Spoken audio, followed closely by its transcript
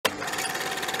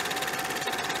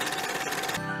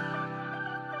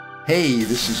Hey,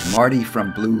 this is Marty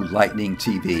from Blue Lightning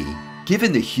TV.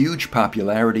 Given the huge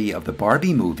popularity of the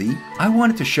Barbie movie, I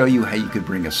wanted to show you how you could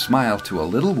bring a smile to a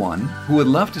little one who would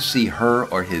love to see her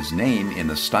or his name in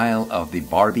the style of the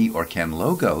Barbie or Ken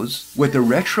logos with the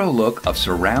retro look of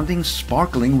surrounding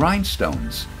sparkling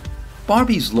rhinestones.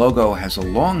 Barbie's logo has a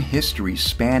long history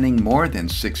spanning more than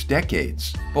 6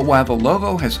 decades, but while the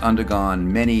logo has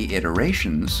undergone many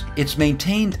iterations, it's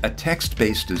maintained a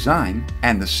text-based design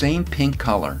and the same pink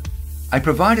color. I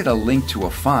provided a link to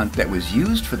a font that was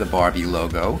used for the Barbie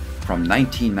logo from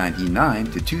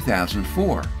 1999 to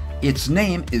 2004. Its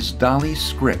name is Dolly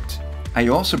Script. I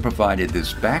also provided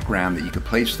this background that you could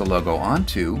place the logo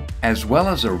onto, as well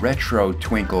as a retro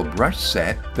twinkle brush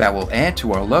set that will add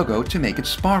to our logo to make it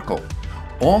sparkle.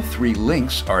 All 3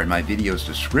 links are in my video's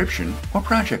description or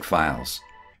project files.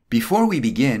 Before we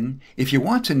begin, if you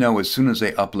want to know as soon as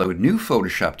I upload new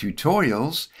Photoshop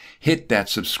tutorials, hit that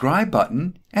subscribe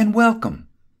button and welcome.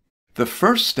 The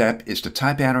first step is to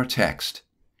type out our text.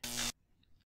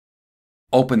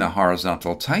 Open the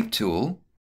horizontal type tool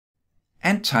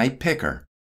and type Picker.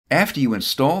 After you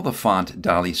install the font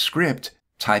Dolly Script,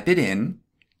 type it in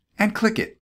and click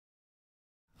it.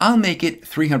 I'll make it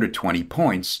 320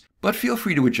 points, but feel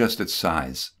free to adjust its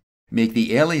size. Make the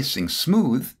aliasing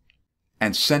smooth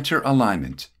and center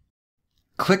alignment.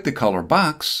 Click the color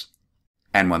box,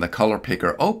 and when the color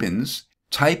picker opens,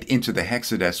 type into the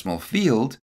hexadecimal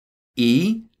field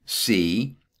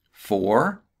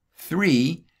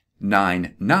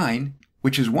EC4399,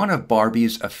 which is one of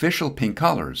Barbie's official pink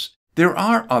colors. There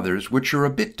are others which are a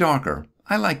bit darker.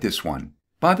 I like this one.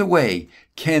 By the way,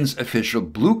 Ken's official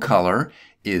blue color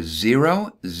is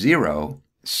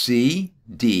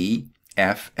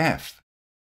 00CDFF.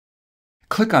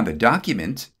 Click on the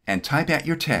document and type out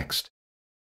your text.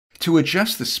 To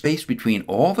adjust the space between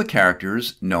all the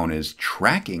characters, known as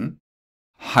tracking,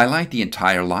 highlight the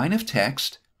entire line of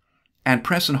text and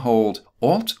press and hold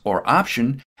Alt or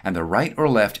Option and the right or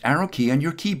left arrow key on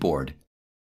your keyboard.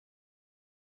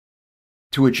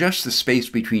 To adjust the space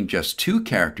between just 2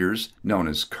 characters, known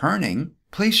as kerning,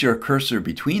 place your cursor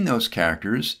between those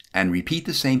characters and repeat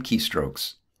the same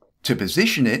keystrokes. To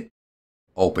position it,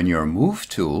 open your Move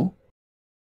tool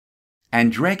and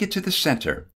drag it to the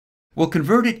center. We'll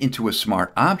convert it into a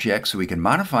smart object so we can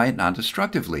modify it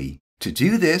non-destructively. To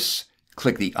do this,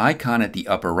 click the icon at the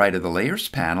upper right of the Layers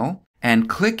panel and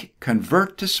click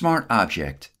Convert to Smart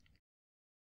Object.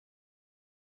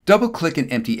 Double-click an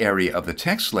empty area of the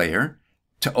text layer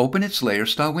to open its layer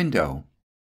style window.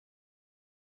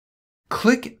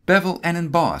 Click Bevel and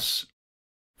Emboss.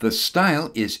 The style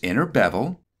is Inner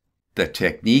Bevel, the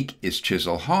technique is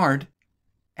Chisel Hard,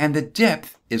 and the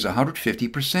depth is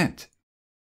 150%.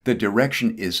 The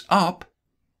direction is up,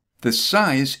 the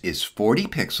size is 40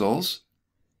 pixels,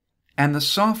 and the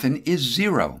soften is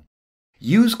 0.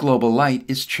 Use Global Light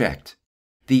is checked.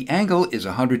 The angle is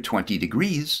 120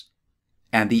 degrees,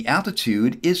 and the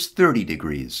altitude is 30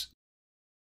 degrees.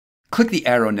 Click the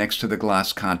arrow next to the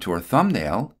gloss contour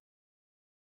thumbnail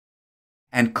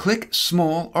and click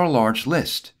Small or Large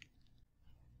List.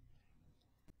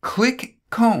 Click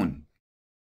Cone.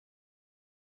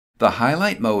 The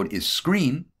highlight mode is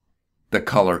Screen, the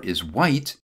color is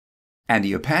white, and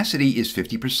the opacity is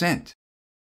 50%.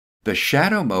 The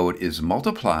shadow mode is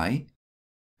Multiply,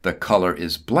 the color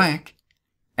is black,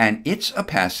 and its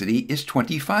opacity is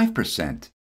 25%.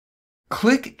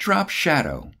 Click Drop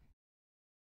Shadow.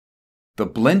 The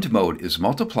blend mode is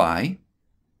Multiply,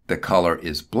 the color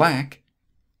is black,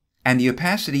 and the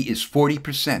opacity is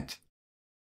 40%.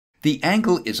 The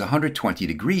angle is 120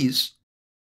 degrees,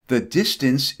 the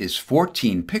distance is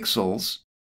 14 pixels,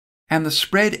 and the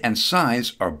spread and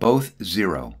size are both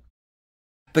 0.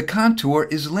 The contour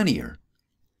is linear.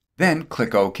 Then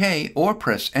click OK or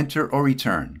press Enter or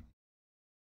Return.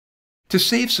 To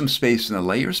save some space in the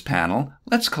Layers panel,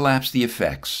 let's collapse the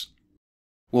effects.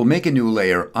 We'll make a new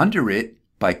layer under it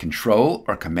by Control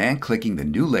or Command clicking the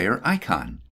New Layer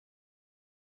icon.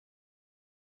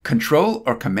 Control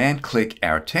or Command click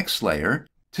our text layer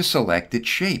to select its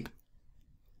shape.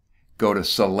 Go to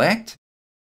Select,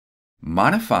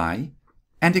 Modify,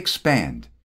 and Expand.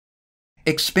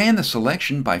 Expand the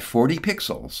selection by 40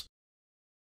 pixels.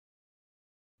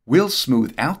 We'll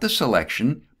smooth out the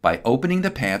selection by opening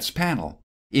the Paths panel.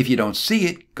 If you don't see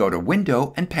it, go to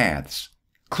Window and Paths.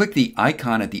 Click the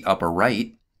icon at the upper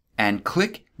right and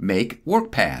click Make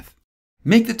Work Path.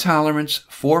 Make the tolerance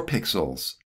 4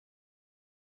 pixels.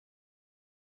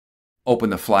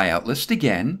 Open the flyout list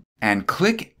again and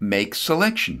click Make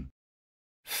Selection.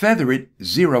 Feather it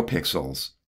 0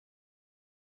 pixels.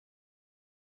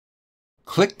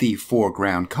 Click the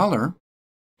foreground color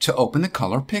to open the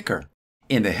color picker.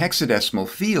 In the hexadecimal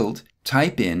field,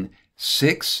 type in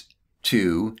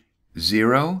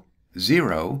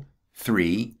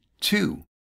 6200032.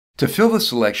 To fill the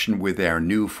selection with our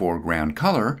new foreground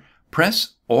color,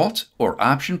 press Alt or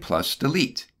Option plus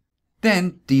Delete.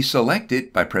 Then deselect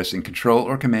it by pressing Ctrl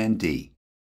or Command D.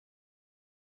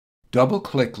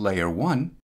 Double-click Layer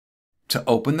 1 to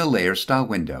open the Layer Style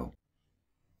window.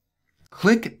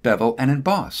 Click Bevel and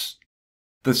Emboss.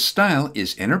 The style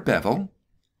is Inner Bevel,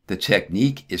 the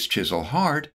technique is Chisel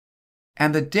Hard,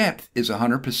 and the depth is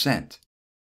 100%.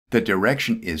 The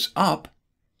direction is up,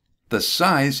 the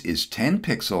size is 10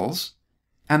 pixels,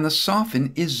 and the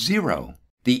soften is 0.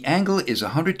 The angle is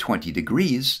 120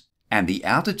 degrees, and the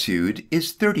altitude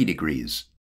is 30 degrees.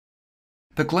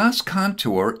 The glass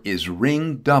contour is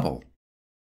Ring Double.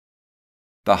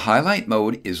 The highlight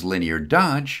mode is Linear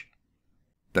Dodge,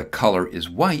 the color is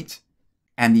white,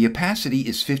 and the opacity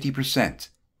is 50%.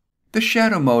 The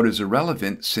shadow mode is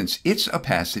irrelevant since its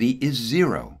opacity is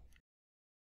 0.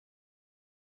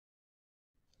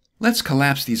 Let's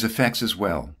collapse these effects as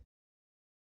well.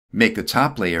 Make the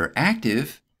top layer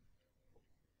active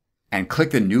and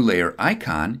click the new layer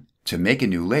icon to make a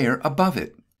new layer above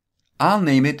it. I'll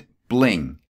name it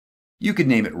Bling. You could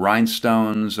name it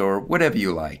Rhinestones or whatever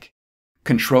you like.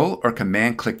 Control or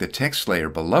Command click the text layer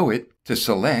below it to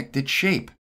select its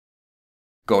shape.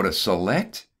 Go to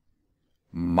Select,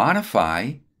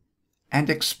 Modify, and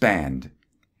Expand.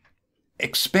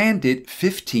 Expand it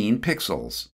 15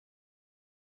 pixels.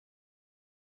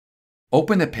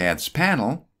 Open the Paths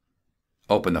panel,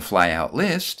 open the flyout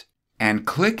list, and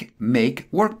click Make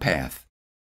Work Path.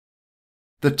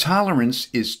 The tolerance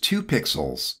is 2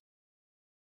 pixels.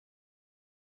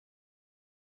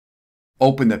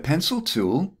 Open the Pencil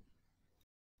tool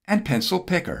and Pencil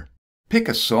Picker. Pick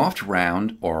a soft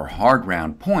round or hard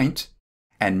round point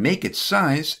and make its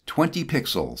size 20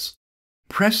 pixels.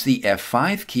 Press the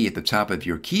F5 key at the top of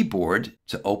your keyboard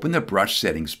to open the Brush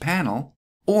Settings panel,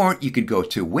 or you could go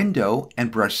to Window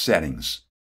and Brush Settings.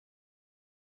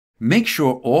 Make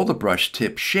sure all the brush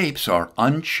tip shapes are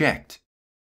unchecked.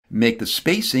 Make the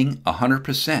spacing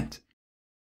 100%.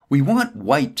 We want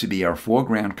white to be our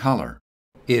foreground color.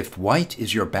 If white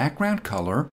is your background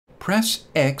color, press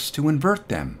X to invert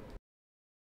them.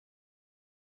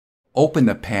 Open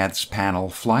the Paths panel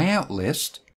flyout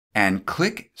list and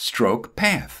click Stroke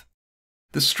Path.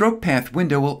 The Stroke Path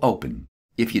window will open.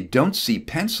 If you don't see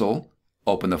pencil,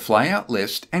 open the flyout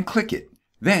list and click it.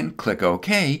 Then click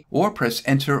OK or press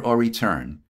Enter or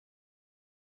Return.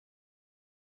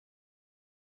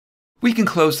 We can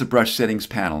close the Brush Settings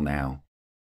panel now.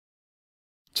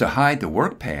 To hide the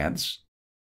work paths,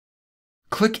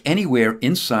 click anywhere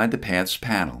inside the Paths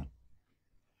panel.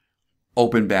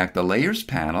 Open back the Layers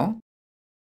panel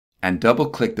and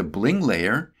double-click the Bling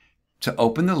layer to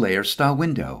open the Layer Style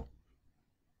window.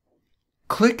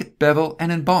 Click Bevel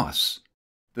and Emboss.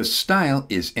 The style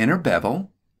is Inner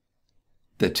Bevel,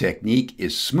 the technique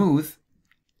is Smooth,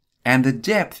 and the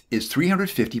depth is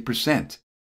 350%.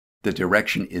 The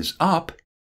direction is up,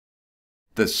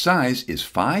 the size is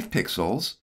 5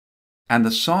 pixels, and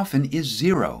the soften is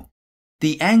 0.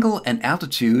 The angle and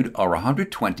altitude are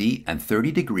 120 and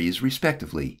 30 degrees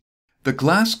respectively. The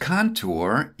glass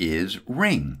contour is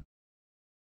Ring.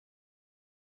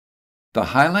 The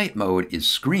highlight mode is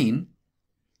Screen,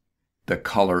 the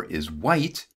color is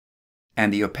white,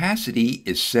 and the opacity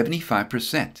is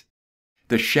 75%.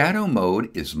 The shadow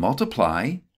mode is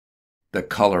Multiply, the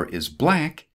color is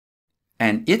black,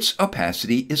 and its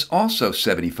opacity is also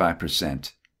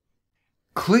 75%.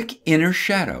 Click Inner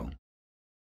Shadow.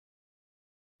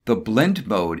 The blend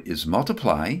mode is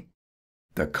Multiply,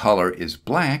 the color is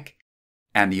black,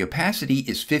 and the opacity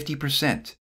is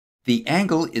 50%. The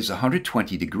angle is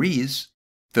 120 degrees,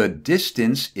 the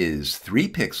distance is 3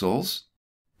 pixels,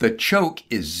 the choke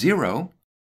is 0,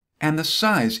 and the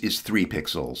size is 3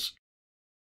 pixels.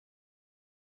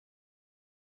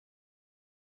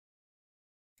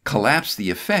 Collapse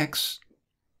the effects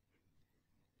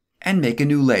and make a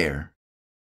new layer.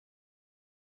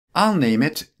 I'll name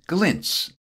it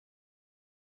Glints.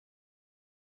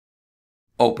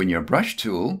 Open your brush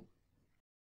tool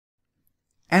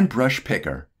and brush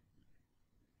picker.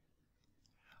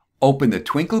 Open the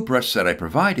twinkle brush set I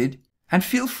provided and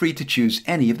feel free to choose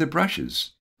any of the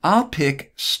brushes. I'll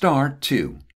pick Star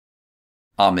 2.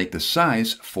 I'll make the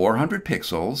size 400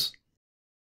 pixels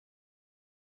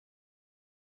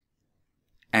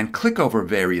and click over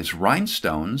various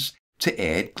rhinestones to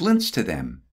add glints to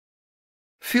them.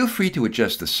 Feel free to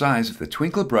adjust the size of the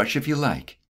twinkle brush if you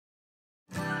like.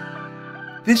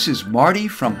 This is Marty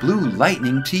from Blue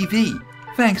Lightning TV.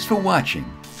 Thanks for watching.